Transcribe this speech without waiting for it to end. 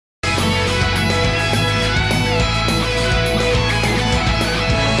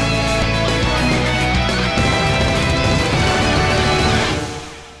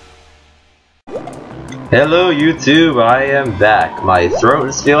Hello YouTube, I am back. My throat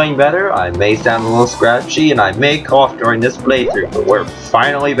is feeling better, I may sound a little scratchy, and I may cough during this playthrough, but we're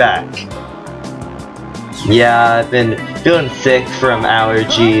finally back. Yeah, I've been feeling sick from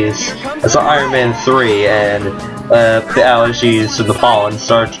allergies. I saw Iron Man 3 and the allergies from the pollen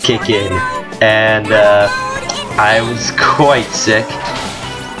started to kick in, and I was quite sick.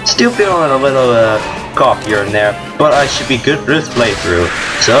 Still feeling a little cough here and there, but I should be good for this playthrough.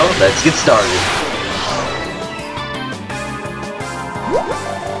 So, let's get started.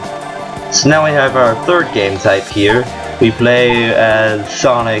 So now we have our third game type here. We play as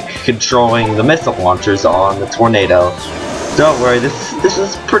Sonic controlling the missile launchers on the tornado. Don't worry, this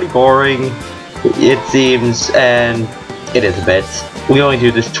is pretty boring, it seems, and it is a bit. We only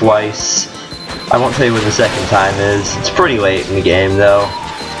do this twice. I won't tell you when the second time is. It's pretty late in the game though.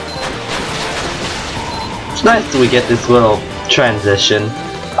 It's nice that we get this little transition.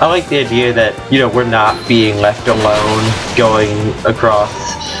 I like the idea that, you know, we're not being left alone going across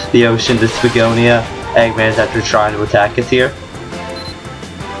the ocean to Spagonia. Eggman's after trying to attack us here.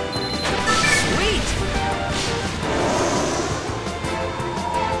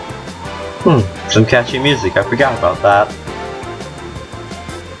 Some catchy music, I forgot about that.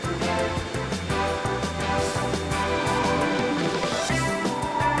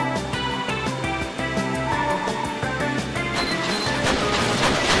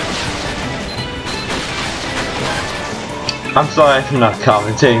 I'm sorry I'm not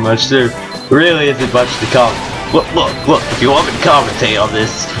commentating much, there really isn't much to comment. Look, if you want me to commentate on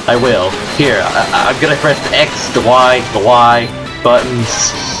this, I will. Here, I'm gonna press the X, the Y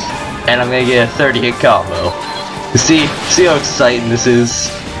buttons, and I'm gonna get a 30-hit combo. See how exciting this is?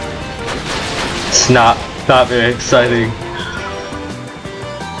 It's not very exciting.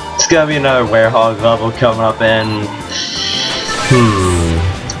 It's gonna be another Werehog level coming up in,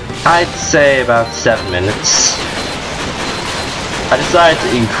 I'd say about 7 minutes. I decided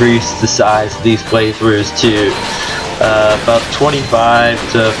to increase the size of these playthroughs to about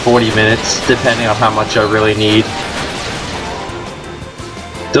 25 to 40 minutes, depending on how much I really need.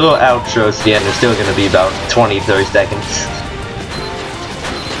 The little outros at the end are still going to be about 20-30 seconds.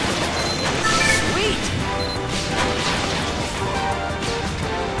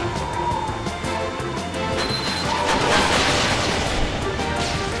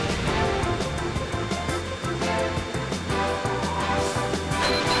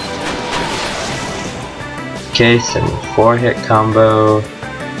 Okay, so 4-hit combo.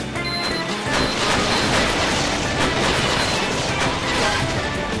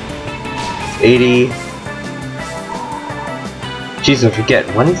 $80. Jeez, I forget,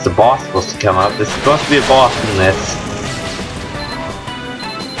 when is the boss supposed to come up? There's supposed to be a boss in this.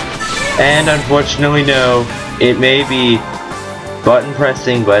 And unfortunately no, it may be button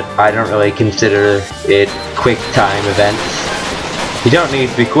pressing, but I don't really consider it quick time events. You don't need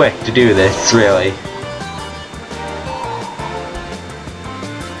to be quick to do this, really.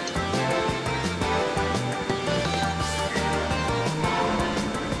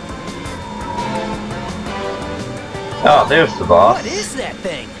 Oh, there's the boss. What is that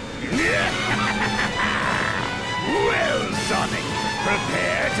thing? Well, Sonic,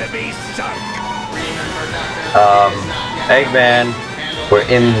 prepare to be sunk. Eggman, we're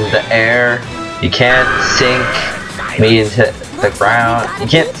in the air. You can't sink me into the ground. You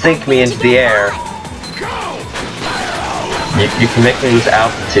can't sink me into the air. You can make me lose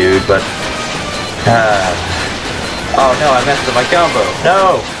altitude, but oh no, I messed up my combo.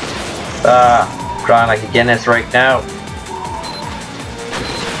 No! Crying like a Guinness right now.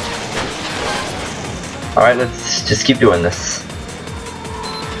 Alright, let's just keep doing this.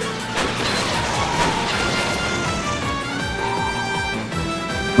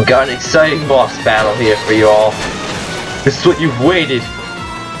 We got an exciting boss battle here for you all. This is what you've waited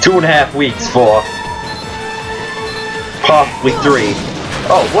 2.5 weeks for. Possibly 3.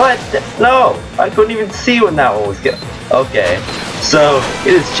 Oh, what? No! I couldn't even see when that one was good. Okay. So,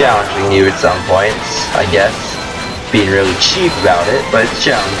 it is challenging you at some points, I guess. Being really cheap about it, but it's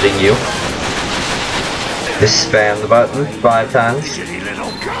challenging you. Just spam the button 5 times.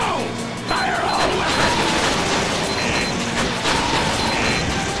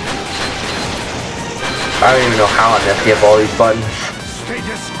 I don't even know how I'm gonna get all these buttons.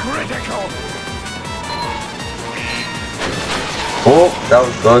 Status critical. Oh, that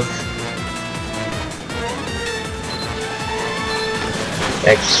was close.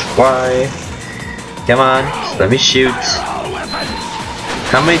 X, Y. Come on, just let me shoot.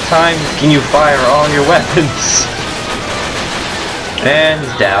 How many times can you fire all your weapons? And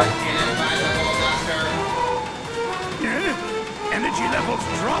he's down. Energy levels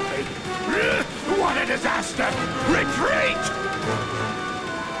dropping. What a disaster!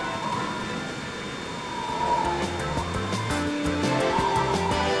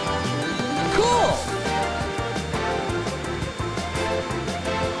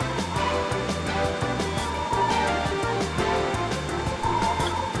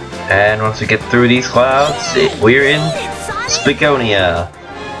 And once we get through these clouds, we're in Spigonia,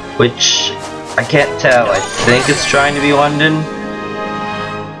 which I can't tell. I think it's trying to be London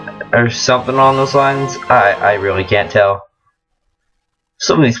or something along those lines. I really can't tell.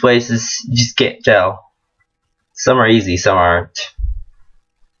 Some of these places you just can't tell. Some are easy, some aren't.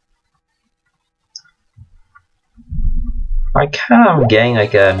 I kind of am getting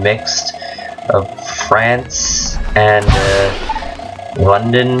like a mix of France and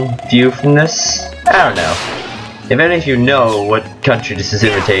London view from this. I don't know. If any of you know what country this is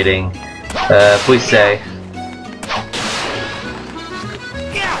imitating, please say.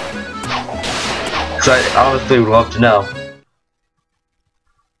 Because I honestly would love to know.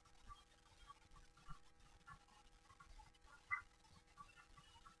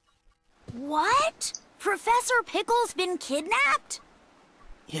 What? Professor Pickle's been kidnapped?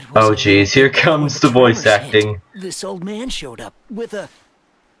 Oh jeez, here comes the voice acting. This old man showed up with a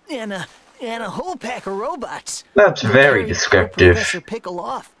whole pack of robots. That's very descriptive. Professor Pickle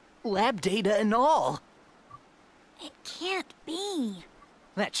off, lab data and all. It can't be.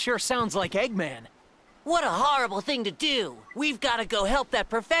 That sure sounds like Eggman. What a horrible thing to do. We've got to go help that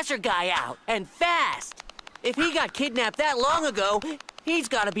professor guy out, and fast. If he got kidnapped that long ago, he's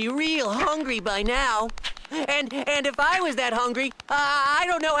got to be real hungry by now. And if I was that hungry, I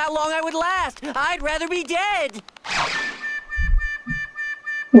don't know how long I would last. I'd rather be dead.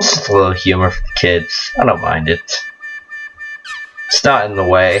 This is a little humor for the kids. I don't mind it. It's not in the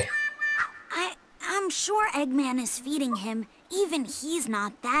way. I'm sure Eggman is feeding him. Even he's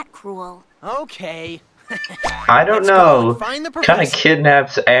not that cruel. Okay. I don't know. Kind of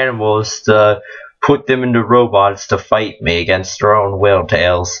kidnaps animals to put them into robots to fight me against their own will,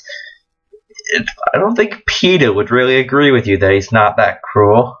 Tails. I don't think PETA would really agree with you that he's not that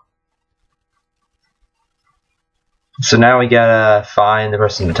cruel. So now we gotta find the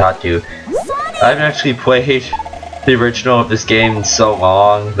person to talk to. I haven't actually played the original of this game in so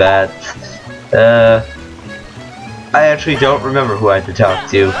long that I actually don't remember who I had to talk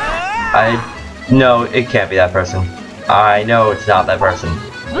to. No, it can't be that person. I know it's not that person.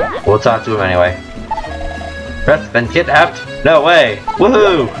 We'll talk to him anyway. Brett's been kidnapped? No way!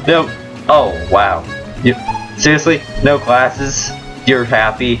 Woohoo! No. Oh wow. You seriously? No classes? You're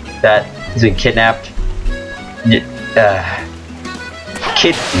happy that he's been kidnapped?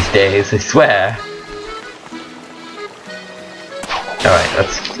 Kids these days, I swear. Alright,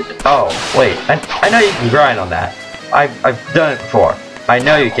 let's... Oh, wait. I know you can grind on that. I've done it before. I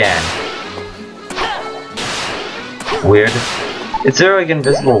know you can. Weird. Is there like an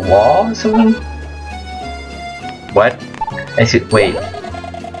invisible wall or something? What? I see. Wait.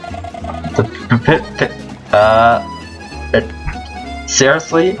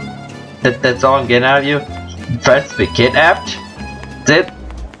 Seriously? That's all I'm getting out of you? Fred's been kidnapped? That's it?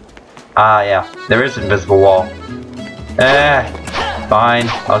 Ah, yeah. There is an invisible wall. Fine.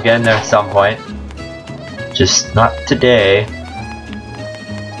 I'll get in there at some point. Just not today.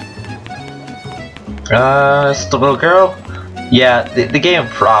 It's the little girl? Yeah, the game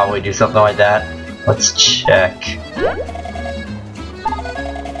would probably do something like that. Let's check.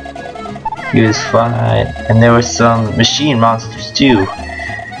 He was fine. And there was some machine monsters too.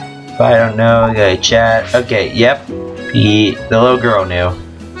 But I don't know, I gotta chat. Okay, yep. The little girl knew.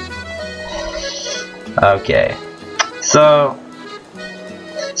 Okay. So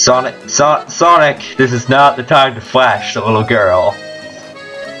Sonic, this is not the time to flash the little girl.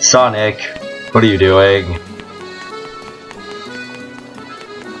 Sonic, what are you doing?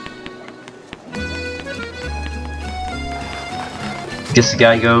 Guess the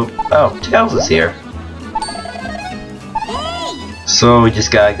guy go. Oh, Tails is here. So we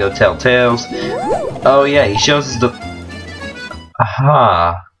just gotta go tell Tails. Oh yeah, he shows us the.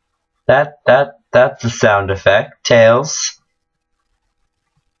 Aha, that's the sound effect. Tails.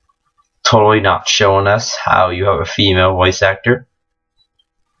 Totally not showing us how you have a female voice actor.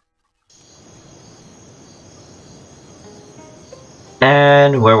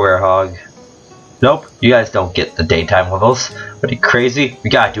 And we're Werehog. Nope, you guys don't get the daytime levels. What are you crazy? We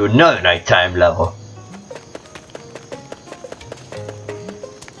gotta do another nighttime level.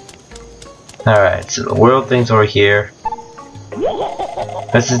 Alright, so the world thing's over here.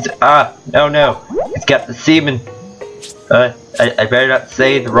 This is oh no, it's got the semen. I better not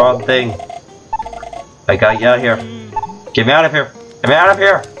say the wrong thing. I gotta get out of here. Get me out of here. Get me out of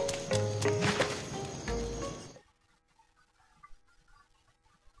here.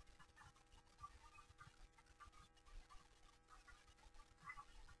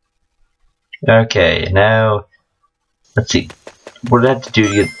 Okay, now let's see. What did I have to do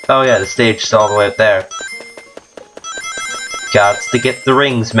to get? Oh yeah, the stage is all the way up there. Got to get the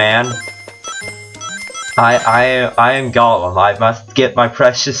rings, man. I am Gollum. I must get my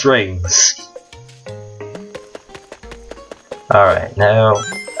precious rings. Alright, now,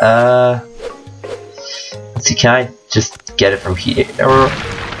 let's see, can I just get it from here?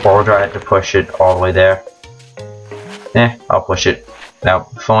 Or do I have to push it all the way there? I'll push it. Now,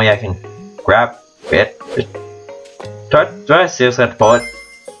 if only I can grab it. Do I seriously have to pull it?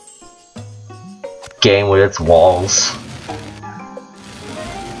 Game with its walls.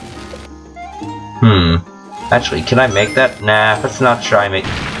 Actually, can I make that? Nah, let's not try and make...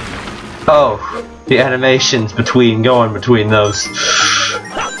 Oh, the animations going between those.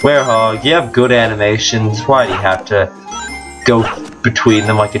 Werehog, you have good animations. Why do you have to go between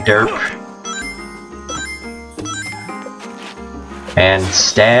them like a derp? And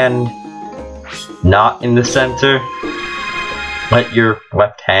stand not in the center. Let your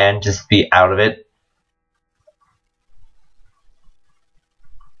left hand just be out of it.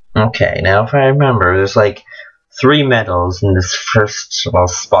 Okay, now if I remember, there's like 3 medals in this first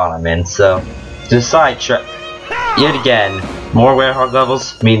spot I'm in, so just sidetrack. Yet again, more Werehog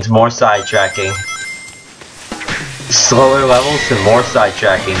levels means more sidetracking. Slower levels and more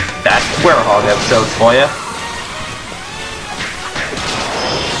sidetracking. That's Werehog episodes for you.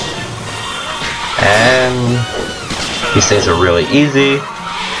 And these things are really easy.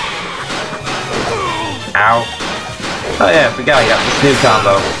 Ow. Oh yeah, I forgot I got this new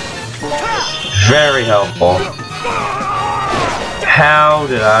combo. Very helpful. How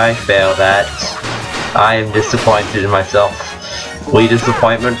did I fail that? I am disappointed in myself. Will you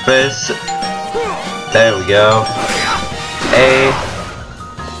disappointment face? There we go.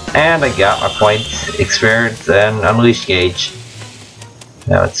 And I got my points, experience, and unleash gauge.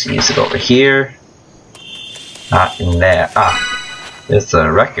 Now let's use it over here. Not in there. It's a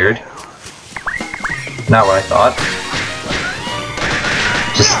record. Not what I thought.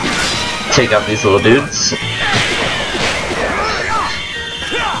 Just take out these little dudes.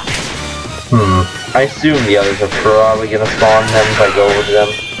 I assume the others are probably gonna spawn them if I go over to them.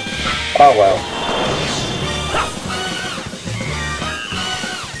 Oh well.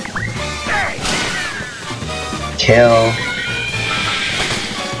 Kill.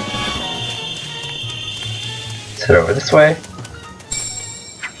 Let's head over this way.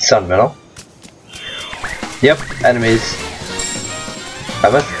 Sun Metal. Yep, enemies. I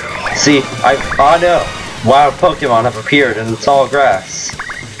must see. Oh no! Wild Pokemon have appeared in the tall grass.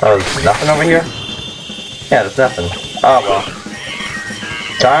 Oh, there's nothing over here? Yeah, there's nothing. Oh well.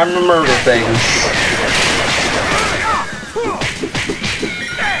 Time to murder things.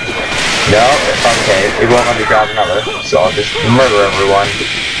 No, okay, it won't let me grab another, so I'll just murder everyone.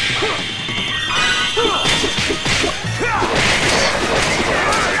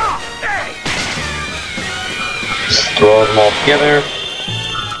 Just throw them all together.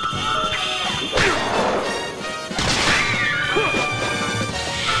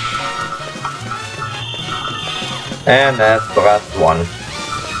 And that's the last one.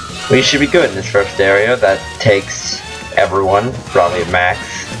 We should be good in this first area. That takes everyone, probably at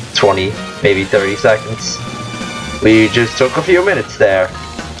max 20, maybe 30 seconds. We just took a few minutes there.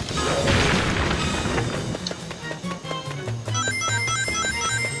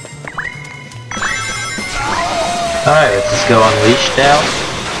 Alright, let's just go unleash now.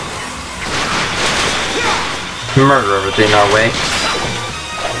 Murder everything our way.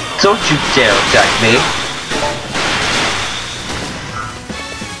 Don't you dare attack me!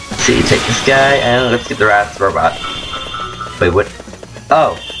 Let's see, take this guy, and let's get the rats robot. Wait, what?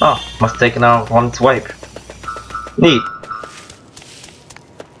 Oh, must have taken out one swipe. Neat.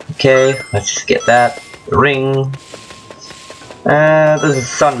 Okay, let's just get that. The ring. There's a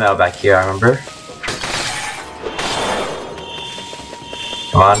sunmail back here, I remember.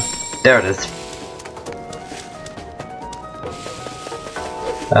 Come on. There it is.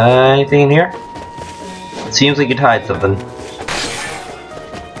 Anything in here? Seems like you'd hide something.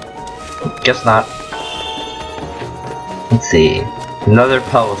 Guess not. Let's see. Another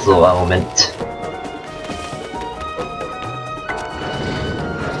puzzle element.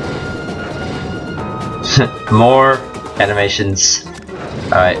 More animations.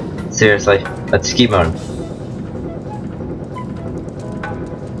 Alright, seriously, let's keep moving.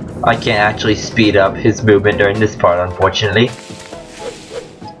 I can't actually speed up his movement during this part, unfortunately.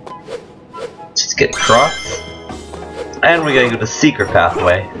 Just get across. And we're gonna go to the secret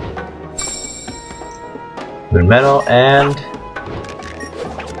pathway. Moon Metal, and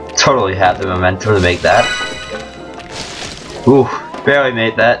totally had the momentum to make that. Ooh, barely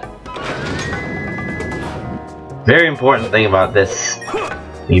made that. Very important thing about this.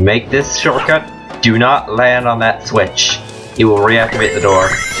 When you make this shortcut, do not land on that switch. he will reactivate the door.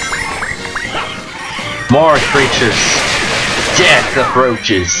 More creatures. Death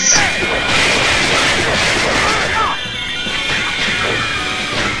approaches.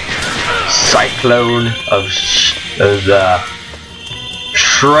 Cyclone of the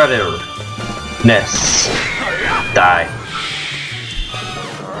Shredder-ness. Die.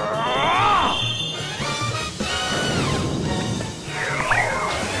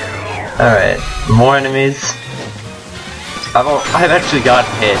 Alright, more enemies. I've actually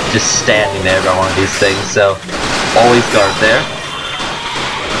gotten hit just standing there by one of these things, so always guard there.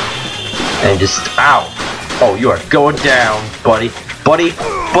 And just, ow! Oh, you are going down, buddy. Buddy,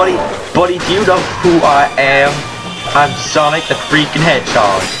 do you know who I am? I'm Sonic the freaking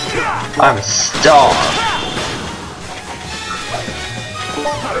Hedgehog. I'm a star.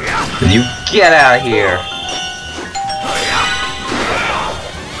 You get out of here.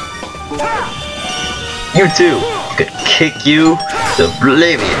 You too. Could kick you to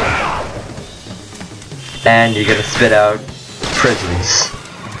oblivion. And you're gonna spit out prisons.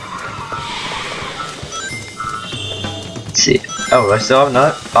 Let's see. Oh, I still have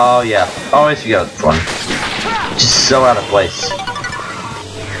another? Oh yeah. Always forget this one. Just so out of place.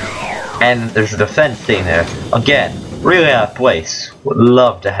 And there's a defense thing there. Again, really out of place. Would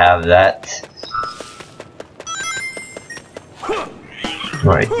love to have that.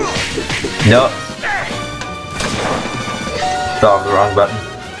 Right. Nope. Found the wrong button.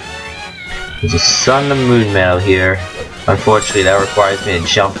 There's a sun and moon medal here. Unfortunately, that requires me to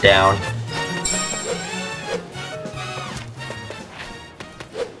jump down.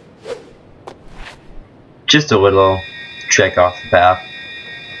 Just a little trek off the path.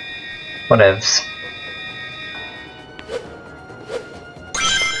 Whatevs.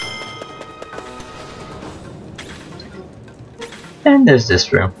 And there's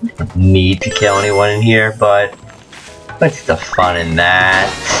this room. You don't need to kill anyone in here, but what's the fun in that?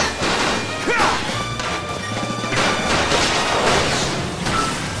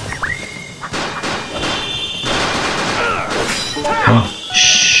 Oh,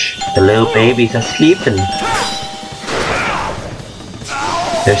 shh, the little babies are sleeping.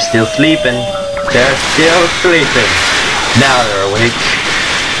 They're still sleeping. They're still sleeping. Now they're awake.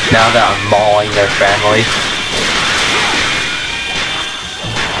 Now that I'm mauling their family.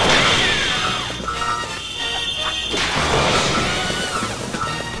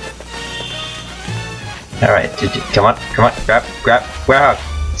 Alright, come on, grab,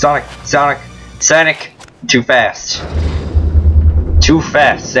 Sonic, too fast. Too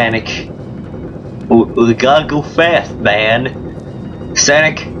fast, Sonic. We gotta go fast, man.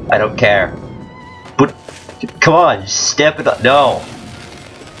 Sonic, I don't care. But, come on, just step it up, no.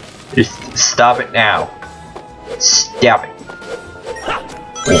 Just stop it now. Stop it.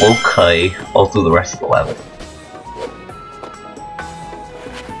 Okay, I'll do the rest of the level.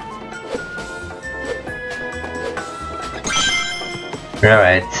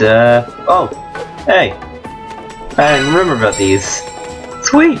 Alright, oh, hey, I didn't remember about these.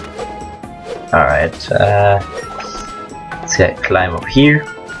 Sweet! Alright, let's climb up here.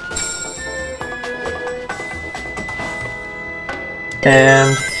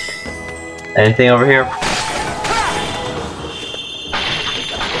 And anything over here?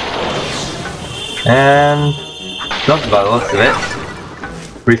 And nothing by the looks of it.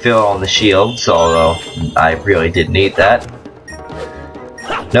 Refill on the shields, although I really didn't need that.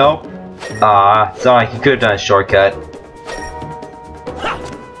 Nope. Sonic, you could have done a shortcut.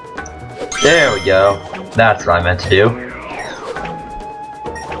 There we go. That's what I meant to do.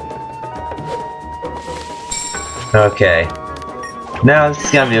 Okay. Now this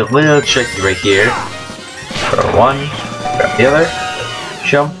is gonna be a little tricky right here. Grab one, grab the other,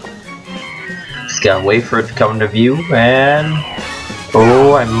 jump. Just gotta wait for it to come into view, and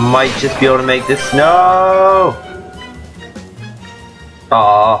oh, I might just be able to make this. No!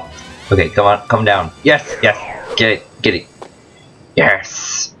 Aww. Okay, come on, come down. Yes, yes. Get it.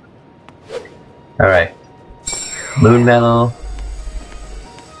 Yes. Alright. Moon medal.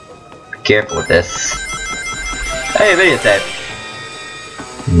 Be careful with this. Hey, video set.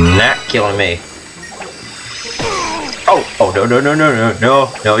 Not killing me. Oh,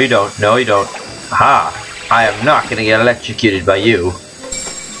 no, you don't. No, you don't. Aha. I am not gonna get electrocuted by you.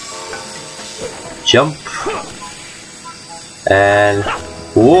 Jump. And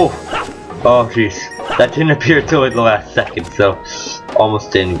whoa! Oh jeez, that didn't appear till the last second, so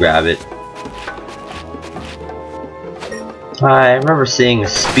almost didn't grab it. I remember seeing a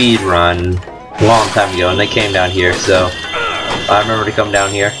speed run a long time ago, and they came down here, so I remember to come down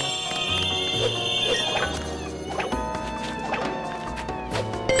here.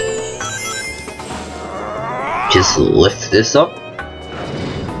 just lift this up.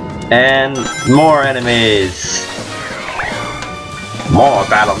 And more enemies. More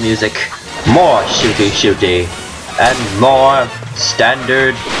battle music. More shooty. And more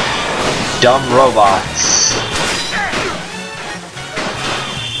standard dumb robots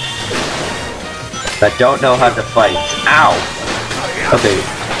that don't know how to fight. Ow! Okay,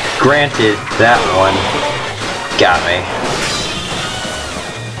 granted, that one got me.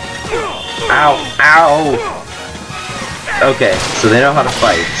 Ow! Okay, so they know how to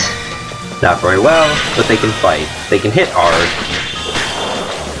fight. Not very well, but they can fight. They can hit hard.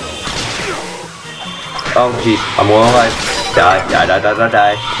 Oh jeez, I'm well alive. Die.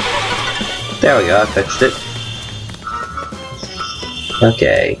 There we go, I fixed it.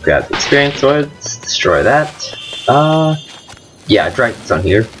 Okay, grab the experience swords, destroy that. Yeah, dragons on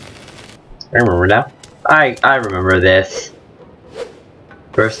here. I remember now. I remember this.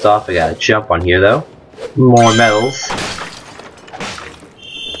 First off, I gotta jump on here though. More medals.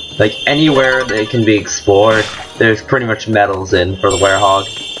 Like anywhere they can be explored, there's pretty much medals in for the werehog.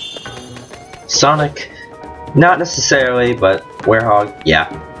 Sonic, not necessarily, but werehog, yeah.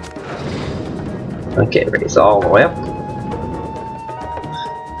 Okay, raise all the way up.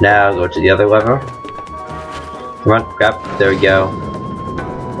 Now go to the other lever. Come on, grab. There we go.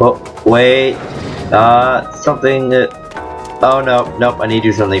 Oh, wait. Something that. Oh no, nope. I need to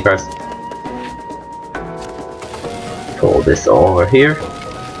do something first. Pull this over here.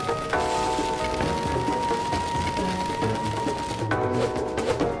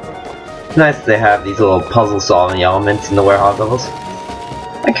 It's nice that they have these little puzzle-solving elements in the werehog levels.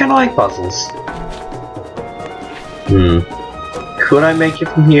 I kind of like puzzles. Could I make it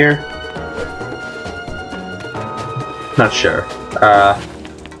from here? Not sure.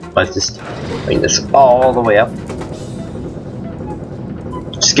 Let's just bring this all the way up.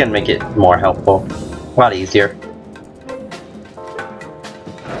 Just gonna make it more helpful. A lot easier.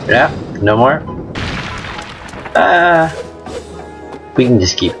 Yeah, no more. We can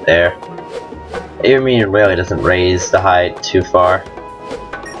just keep it there. I mean, it really doesn't raise the height too far.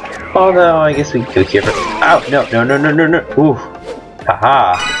 Although, I guess we could go here for— Ow! No. Ooh.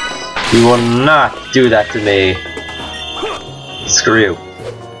 Haha. You will not do that to me. Screw you.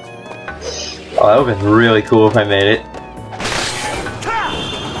 Oh, that would have been really cool if I made it.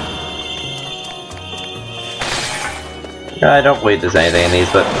 I don't believe there's anything in these,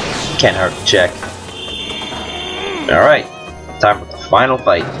 but can't hurt to check. Alright. Time for the final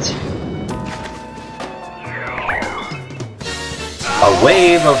fight. A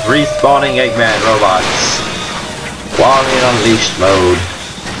wave of respawning Eggman robots while in unleashed mode.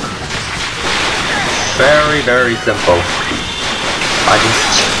 Very simple. I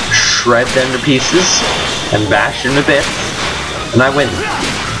just shred them to pieces and bash them to bits, and I win.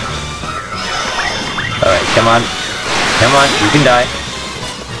 Alright, come on, you can die.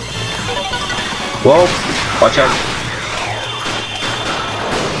 Whoa, watch out.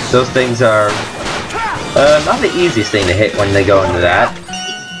 Those things are not the easiest thing to hit when they go into that.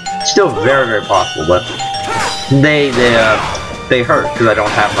 Still very possible, but they hurt because I don't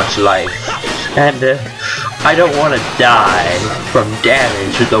have much life, and I don't want to die from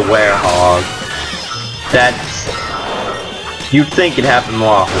damage with the werehog. That's— you'd think it happened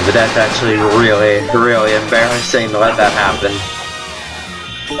more often, but that's actually really embarrassing to let that happen.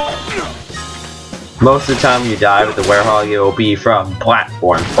 Most of the time when you die with the werehog, it will be from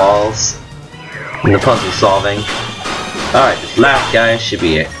platform falls in the puzzle solving. Alright, this last guy should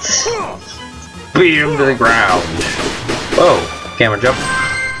be it. Beat him to the ground. Whoa, camera jump.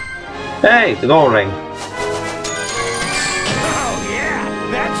 Hey, the gold ring. Oh yeah,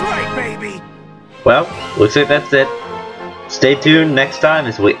 that's right, baby. Well, looks like that's it. Stay tuned next time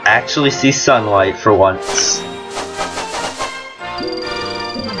as we actually see sunlight for once.